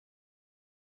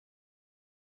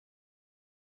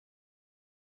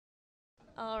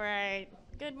All right.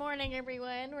 Good morning,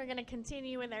 everyone. We're going to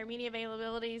continue with our media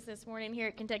availabilities this morning here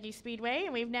at Kentucky Speedway,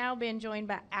 and we've now been joined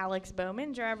by Alex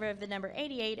Bowman, driver of the number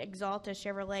 88 Exalta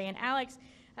Chevrolet. And Alex,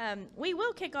 we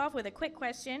will kick off with a quick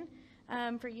question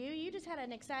for you. You just had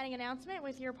an exciting announcement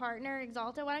with your partner,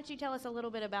 Exalta. Why don't you tell us a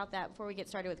little bit about that before we get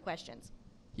started with questions?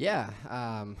 Yeah,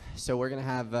 so we're going to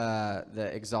have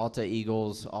the Exalta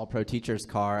Eagles All-Pro Teachers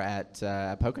car at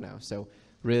Pocono. So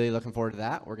really looking forward to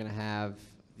that. We're going to have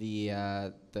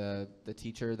the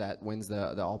teacher that wins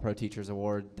the All-Pro Teachers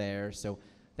Award there. So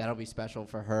that'll be special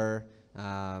for her.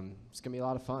 It's going to be a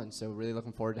lot of fun. So really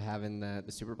looking forward to having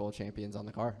the Super Bowl champions on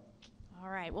the car. All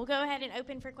right. We'll go ahead and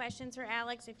open for questions for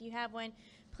Alex. If you have one,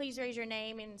 please raise your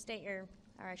name and state your,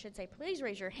 or I should say, please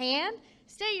raise your hand,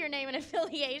 state your name and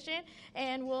affiliation,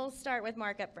 and we'll start with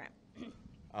Mark up front.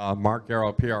 Mark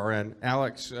Garrow, PRN.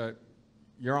 Alex,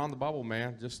 you're on the bubble,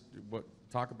 man. Just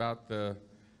talk about the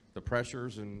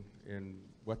pressures and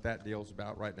what that deal's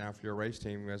about right now for your race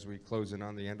team as we close in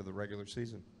on the end of the regular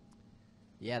season.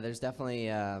 Yeah, there's definitely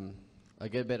a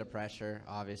good bit of pressure,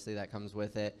 obviously, that comes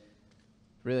with it.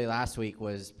 Really, last week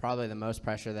was probably the most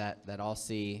pressure that I'll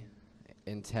see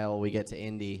until we get to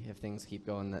Indy if things keep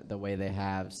going the way they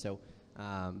have. So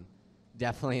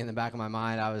definitely in the back of my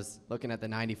mind, I was looking at the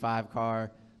 95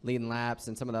 car, leading laps,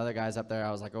 and some of the other guys up there,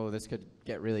 I was like, oh, this could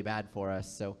get really bad for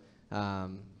us. So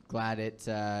glad it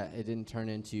didn't turn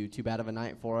into too bad of a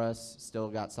night for us. Still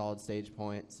got solid stage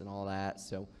points and all that.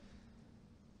 So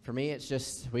for me, it's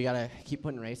just we got to keep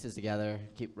putting races together,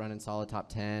 keep running solid top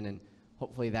 10, and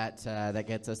hopefully that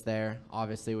gets us there.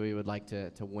 Obviously, we would like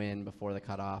to win before the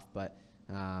cutoff, but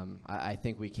I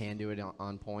think we can do it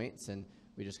on points, and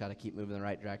we just got to keep moving in the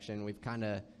right direction. We've kind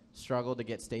of struggled to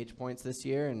get stage points this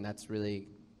year, and that's really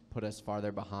put us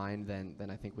farther behind than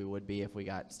I think we would be if we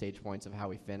got stage points of how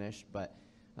we finished. But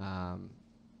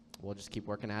we'll just keep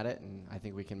working at it, and I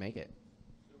think we can make it.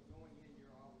 So going in,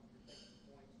 you're thinking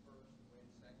points first, win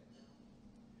second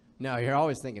now? No, you're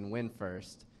always thinking win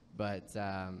first, but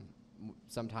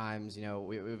sometimes, you know,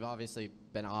 we've obviously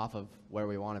been off of where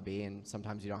we want to be, and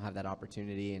sometimes you don't have that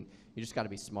opportunity, and you just got to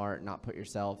be smart and not put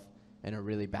yourself in a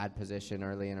really bad position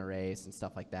early in a race and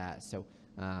stuff like that. So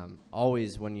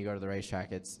always when you go to the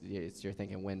racetrack, you're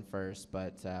thinking win first,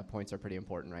 but points are pretty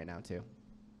important right now too.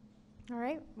 All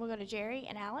right. We'll go to Jerry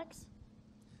and Alex.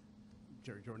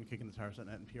 Jerry Jordan, Kicking the Tires at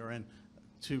Net and PRN.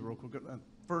 Two real quick.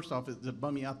 First off, it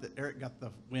bummed me out that Eric got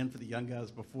the win for the young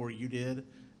guys before you did.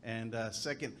 And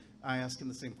second, I asked him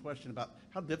the same question about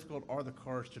how difficult are the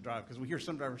cars to drive? Because we hear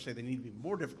some drivers say they need to be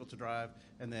more difficult to drive,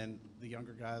 and then the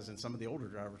younger guys and some of the older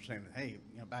drivers saying, hey,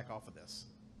 back off of this.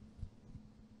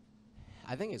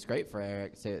 I think it's great for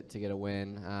Eric to get a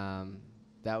win.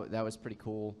 That was pretty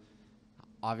cool.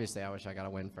 Obviously, I wish I got a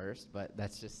win first, but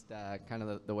that's just kind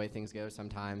of the way things go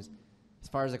sometimes. As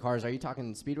far as the cars, are you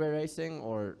talking speedway racing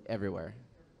or everywhere?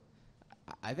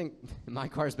 I think my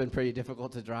car's been pretty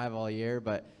difficult to drive all year,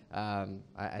 but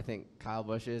I think Kyle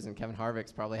Busch's and Kevin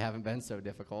Harvick's probably haven't been so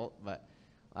difficult. But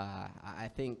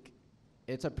I think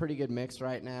it's a pretty good mix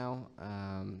right now.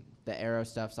 The aero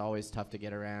stuff's always tough to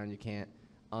get around. You can't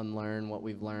unlearn what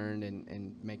we've learned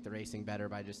and make the racing better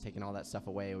by just taking all that stuff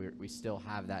away. We still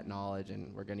have that knowledge,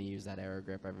 and we're going to use that aero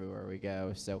grip everywhere we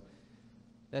go. So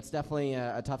that's definitely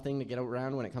a tough thing to get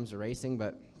around when it comes to racing,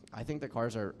 but I think the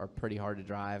cars are pretty hard to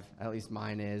drive. At least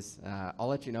mine is. I'll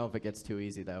let you know if it gets too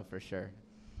easy, though, for sure.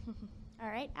 All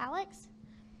right, Alex.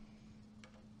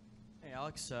 Hey,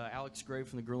 Alex. Alex Gray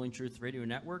from the Grueling Truth Radio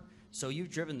Network. So you've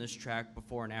driven this track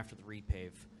before and after the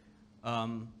repave.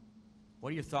 What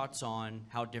are your thoughts on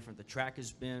how different the track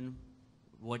has been?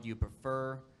 What do you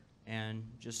prefer? And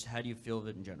just how do you feel of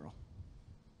it in general?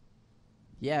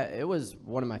 Yeah, it was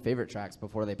one of my favorite tracks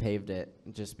before they paved it,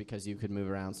 just because you could move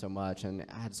around so much, and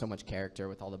it had so much character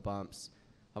with all the bumps.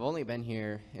 I've only been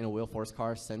here in a wheel force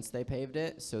car since they paved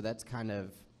it, so that's kind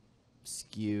of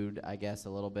skewed, I guess, a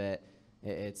little bit.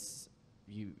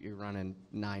 You're running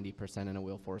 90% in a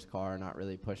wheel force car, not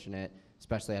really pushing it,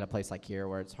 especially at a place like here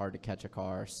where it's hard to catch a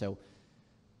car. So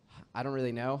I don't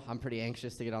really know. I'm pretty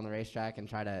anxious to get on the racetrack and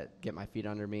try to get my feet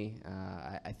under me.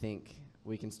 I think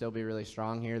we can still be really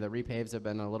strong here. The repaves have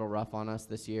been a little rough on us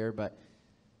this year, but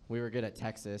we were good at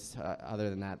Texas. Other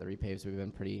than that, the repaves have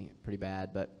been pretty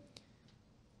bad. But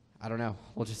I don't know.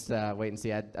 We'll just wait and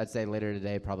see. I'd say later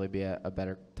today probably be a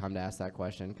better time to ask that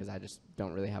question because I just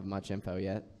don't really have much info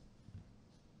yet.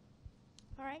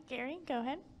 All right, Gary, go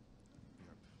ahead.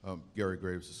 Gary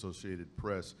Graves, Associated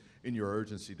Press. In your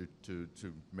urgency to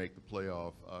make the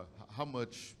playoff, how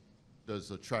much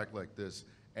does a track like this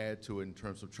add to it in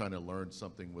terms of trying to learn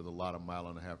something with a lot of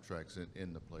mile-and-a-half tracks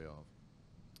in the playoff?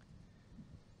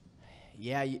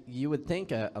 Yeah, you would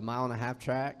think a 1.5 mile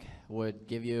track would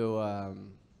give you a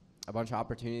bunch of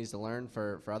opportunities to learn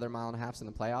for other 1.5 miles in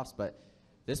the playoffs, but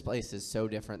this place is so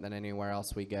different than anywhere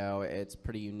else we go. It's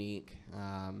pretty unique.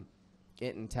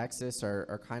 It and Texas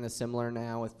are kind of similar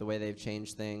now with the way they've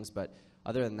changed things, but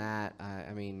other than that,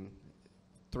 I mean,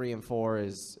 3 and 4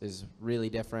 is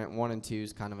really different. 1 and 2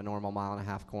 is kind of a normal 1.5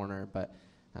 mile corner, but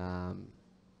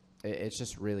it's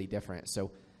just really different.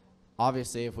 So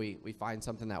obviously, if we find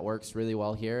something that works really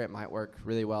well here, it might work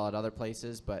really well at other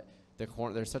places, but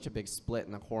there's such a big split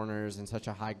in the corners and such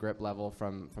a high grip level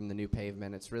from the new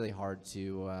pavement. It's really hard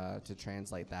to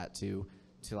translate that to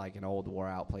like an old wore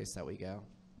out place that we go.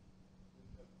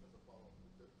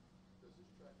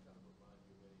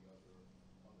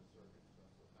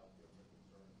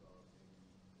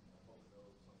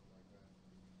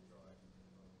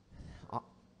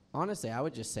 Honestly, I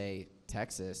would just say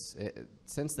Texas.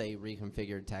 Since they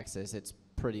reconfigured Texas, it's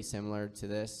pretty similar to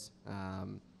this.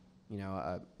 You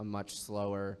know, a much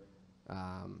slower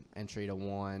entry to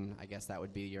 1. I guess that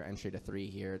would be your entry to 3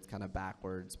 here. It's kind of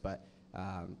backwards, but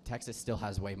Texas still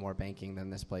has way more banking than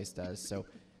this place does. So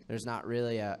there's not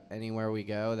really anywhere we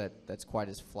go that's quite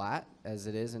as flat as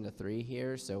it is into 3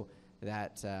 here. So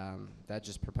that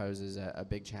just proposes a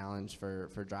big challenge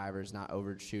for drivers not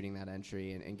overshooting that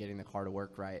entry and getting the car to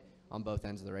work right on both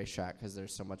ends of the racetrack because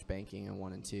there's so much banking in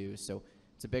 1 and 2. So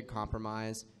it's a big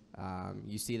compromise.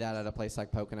 You see that at a place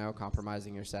like Pocono,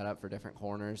 compromising your setup for different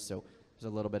corners. So there's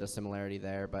a little bit of similarity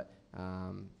there, but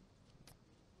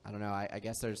I don't know. I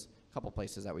guess there's a couple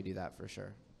places that we do that for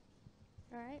sure.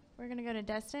 All right, we're going to go to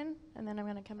Dustin, and then I'm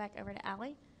going to come back over to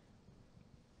Allie.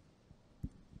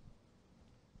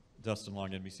 Dustin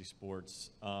Long, NBC Sports.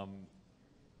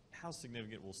 How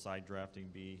significant will side drafting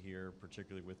be here,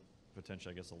 particularly with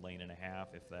potentially, I guess, a lane and a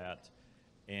half, if that?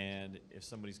 And if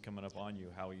somebody's coming up on you,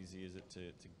 how easy is it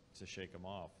to shake them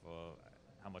off?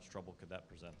 How much trouble could that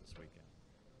present this weekend?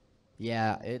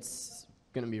 Yeah, it's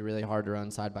going to be really hard to run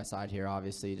side by side here,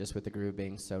 obviously, just with the groove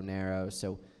being so narrow.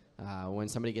 So when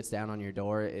somebody gets down on your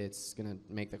door, it's going to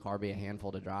make the car be a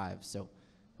handful to drive. So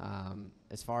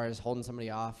as far as holding somebody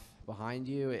off behind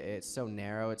you, it's so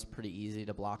narrow, it's pretty easy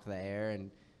to block the air.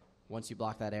 And once you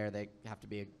block that air, they have to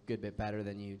be a good bit better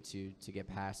than you to get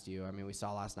past you. I mean, we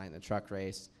saw last night in the truck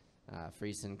race,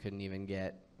 Friesen couldn't even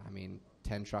get,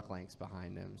 10 truck lengths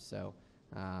behind him. So,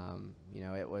 you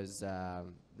know, it was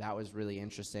that was really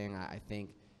interesting. I think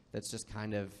that's just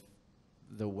kind of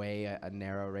the way a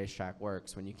narrow racetrack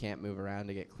works. When you can't move around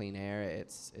to get clean air,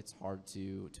 it's hard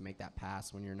to make that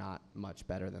pass when you're not much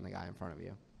better than the guy in front of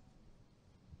you.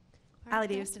 Allie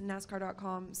Davis at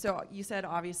NASCAR.com. So you said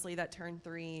obviously that turn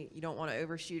 3, you don't want to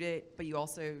overshoot it, but you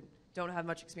also don't have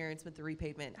much experience with the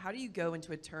repavement. How do you go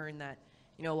into a turn that,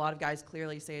 you know, a lot of guys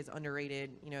clearly say is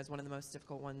underrated, you know, as one of the most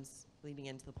difficult ones leading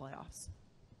into the playoffs?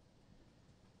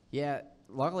 Yeah,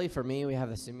 luckily for me, we have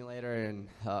the simulator and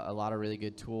a lot of really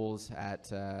good tools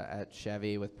at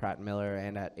Chevy with Pratt & Miller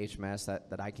and at HMS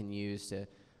that I can use to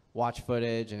watch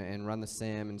footage and run the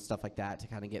sim and stuff like that to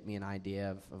kind of get me an idea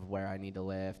of where I need to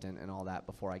lift and all that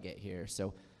before I get here.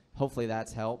 So hopefully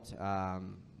that's helped.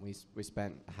 We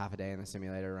spent half a day in the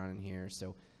simulator running here,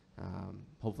 so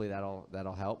hopefully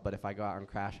that'll help. But if I go out and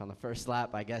crash on the first lap,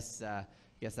 I guess that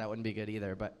wouldn't be good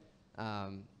either. But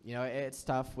you know, it's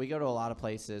tough. We go to a lot of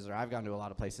places, or I've gone to a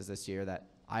lot of places this year that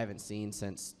I haven't seen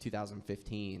since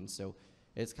 2015. So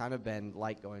it's kind of been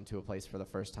like going to a place for the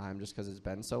first time just because it's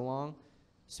been so long.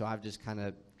 So I've just kind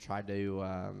of tried to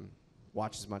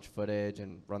watch as much footage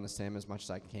and run the sim as much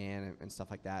as I can and stuff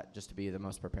like that, just to be the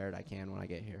most prepared I can when I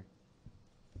get here.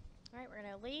 All right, we're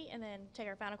going to Lee and then take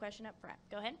our final question up front.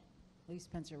 Go ahead. Lee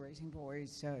Spencer, Racing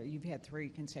Boys. You've had 3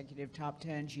 consecutive top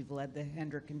 10s. You've led the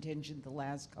Hendrick contingent the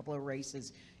last couple of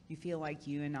races. You feel like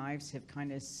you and Ives have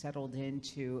kind of settled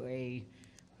into a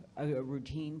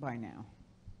routine by now?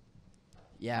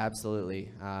 Yeah,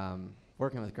 absolutely.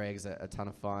 Working with Greg's a ton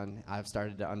of fun. I've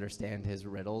started to understand his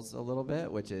riddles a little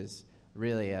bit, which is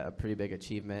really a pretty big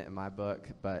achievement in my book.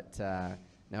 But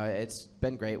no, it's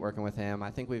been great working with him. I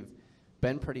think we've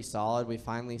been pretty solid. We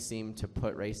finally seem to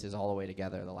put races all the way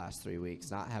together the last 3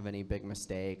 weeks, not have any big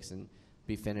mistakes, and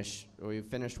we've finished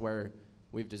where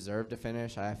we've deserved to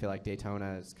finish. I feel like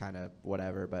Daytona is kind of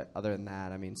whatever, but other than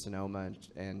that, I mean, Sonoma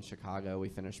and Chicago, we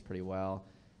finished pretty well.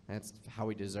 And it's how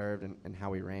we deserved and how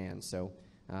we ran. So,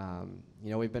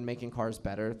 you know, we've been making cars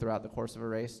better throughout the course of a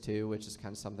race too, which is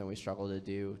kind of something we struggle to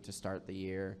do to start the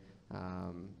year.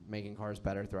 Making cars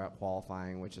better throughout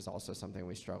qualifying, which is also something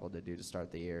we struggle to do to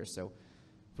start the year. So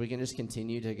if we can just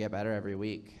continue to get better every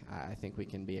week, I think we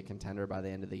can be a contender by the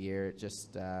end of the year. It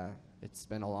just it's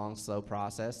been a long, slow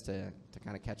process to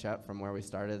kind of catch up from where we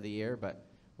started the year, but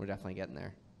we're definitely getting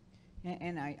there.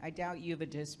 And I doubt you have a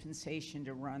dispensation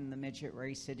to run the midget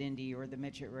race at Indy or the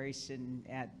midget race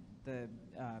at the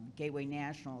Gateway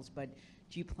Nationals, but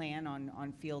do you plan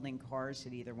on fielding cars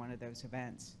at either one of those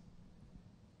events?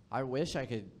 I wish I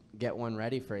could get one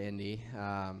ready for Indy.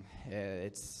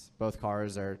 It's both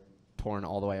cars are torn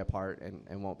all the way apart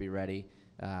and won't be ready.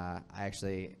 I've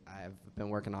been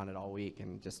working on it all week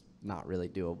and just not really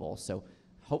doable. So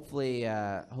hopefully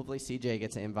CJ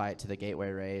gets an invite to the Gateway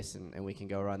race and we can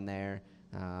go run there.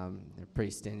 They're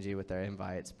pretty stingy with their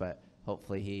invites, but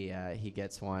hopefully he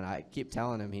gets one. I keep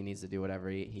telling him he needs to do whatever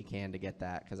he can to get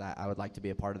that, because I would like to be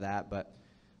a part of that. But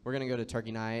we're going to go to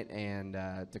Turkey Night and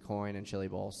DeCoin and Chili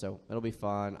Bowl, so it'll be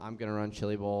fun. I'm going to run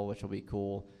Chili Bowl, which will be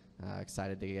cool.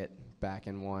 Excited to get back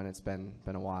in one. It's been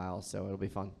a while, so it'll be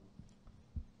fun.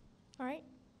 All right.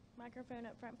 Microphone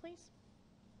up front, please.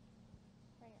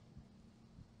 Right here.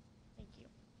 Thank you.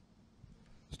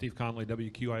 Steve Conley,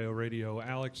 WQIO Radio.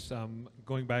 Alex,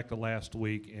 going back to last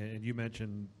week, and you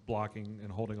mentioned blocking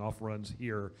and holding off runs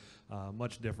here,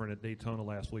 much different at Daytona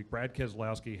last week. Brad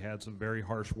Keselowski had some very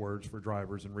harsh words for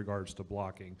drivers in regards to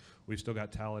blocking. We've still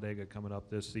got Talladega coming up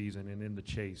this season and in the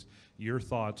chase. Your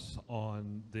thoughts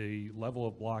on the level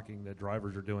of blocking that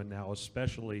drivers are doing now,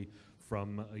 especially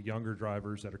from younger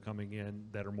drivers that are coming in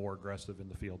that are more aggressive in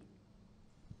the field?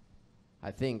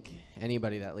 I think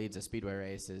anybody that leads a speedway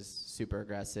race is super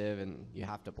aggressive, and you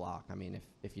have to block. I mean,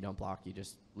 if you don't block, you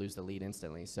just lose the lead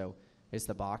instantly. So it's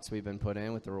the box we've been put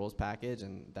in with the rules package,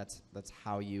 and that's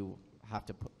how you have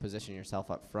to position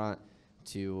yourself up front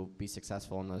to be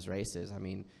successful in those races. I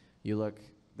mean, you look,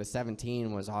 the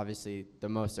 17 was obviously the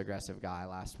most aggressive guy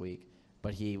last week,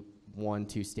 but he won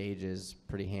 2 stages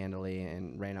pretty handily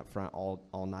and ran up front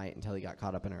all night until he got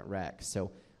caught up in a wreck.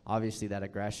 So obviously that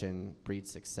aggression breeds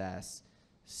success.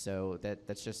 So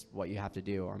that's just what you have to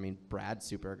do. I mean, Brad's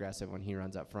super aggressive when he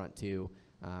runs up front too.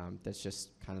 That's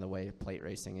just kind of the way plate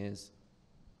racing is.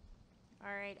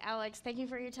 All right, Alex, thank you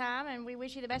for your time, and we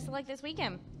wish you the best of luck this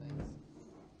weekend. Thanks.